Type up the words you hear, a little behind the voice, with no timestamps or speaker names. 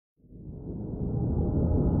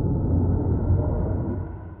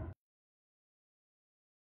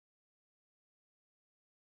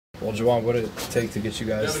Well, Juwan, what did it take to get you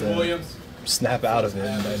guys to snap out of it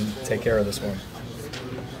and take care of this one?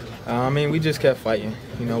 I mean, we just kept fighting.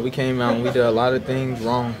 You know, we came out and we did a lot of things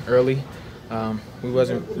wrong early. We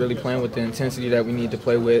wasn't really playing with the intensity that we need to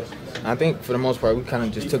play with. I think for the most part, we kind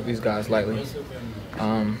of just took these guys lightly.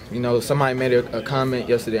 You know, somebody made a comment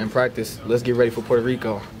yesterday in practice, let's get ready for Puerto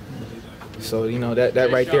Rico. So, you know, that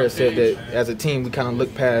right there said that as a team, we kind of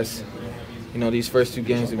look past, you know, these first 2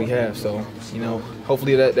 games that we have. So, you know,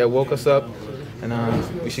 hopefully that woke us up, and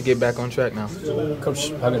we should get back on track now. Coach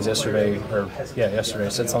Huggins yesterday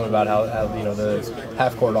said something about how you know the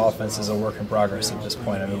half-court offense is a work in progress at this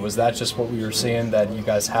point. I mean, was that just what we were seeing, that you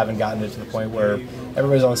guys haven't gotten it to the point where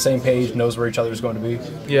everybody's on the same page, knows where each other is going to be?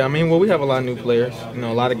 Yeah, I mean, well, we have a lot of new players. You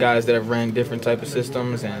know, a lot of guys that have ran different type of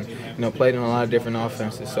systems and, you know, played in a lot of different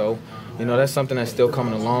offenses. So, you know, that's something that's still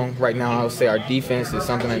coming along. Right now, I would say our defense is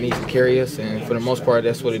something that needs to carry us, and for the most part,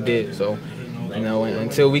 that's what it did. So, you know,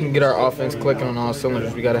 until we can get our offense clicking on all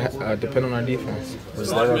cylinders, we got to depend on our defense.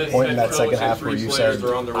 Was there a point in that second half where you said,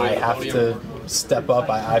 I have to step up,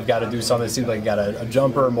 I've got to do something? It seemed like you got a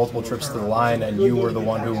jumper, multiple trips to the line, and you were the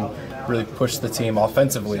one who really pushed the team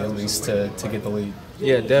offensively, at least, to get the lead.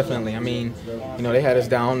 Yeah, definitely. I mean, you know, they had us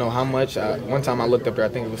down, I don't know how much. One time I looked up there, I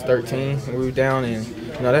think it was 13, and we were down, and,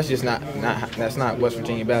 you know, that's just not West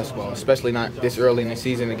Virginia basketball, especially not this early in the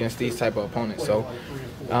season against these type of opponents. So,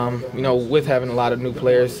 you know, with having a lot of new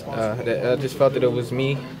players, I just felt that it was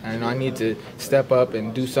me, and I need to step up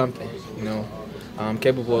and do something. You know, I'm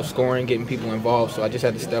capable of scoring, getting people involved, so I just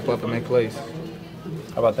had to step up and make plays.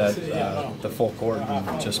 How about that, the full court,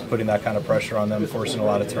 and just putting that kind of pressure on them, forcing a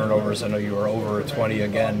lot of turnovers? I know you were over 20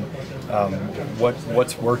 again.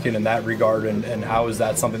 What's working in that regard, and how is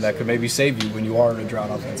that something that could maybe save you when you are in a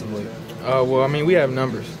drought offensively? Well, I mean, we have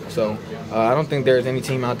numbers, so I don't think there's any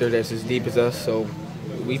team out there that's as deep as us, so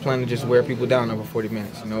we plan to just wear people down over 40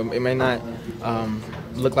 minutes. You know, it may not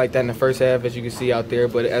look like that in the first half, as you can see out there,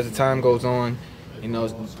 but as the time goes on, you know,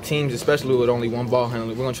 teams, especially with only one ball handler,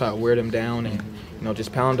 we're going to try to wear them down and, you know,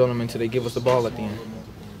 just pound on them until they give us the ball at the end.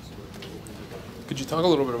 Could you talk a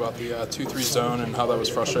little bit about the 2-3 zone and how that was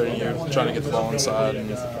frustrating you, trying to get the ball inside?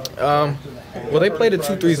 Well, they played a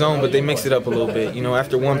 2-3 zone, but they mixed it up a little bit. You know,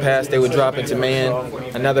 after one pass, they would drop into man.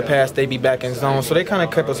 Another pass, they'd be back in zone. So they kind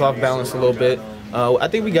of kept us off balance a little bit. I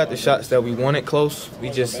think we got the shots that we wanted close. We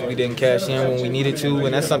didn't cash in when we needed to,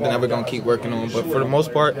 and that's something that we're going to keep working on. But for the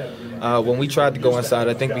most part, when we tried to go inside,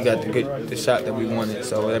 I think we got the shot that we wanted.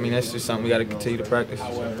 So, I mean, that's just something we got to continue to practice.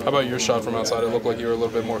 How about your shot from outside? It looked like you were a little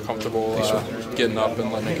bit more comfortable getting up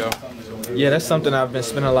and letting it go. Yeah, that's something I've been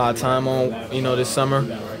spending a lot of time on, you know, this summer.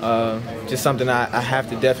 Just something I have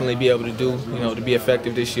to definitely be able to do, you know, to be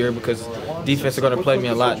effective this year, because defense are going to play me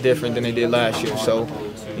a lot different than they did last year. So,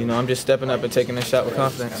 you know, I'm just stepping up and taking a shot with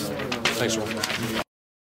confidence. Thanks, Juwan.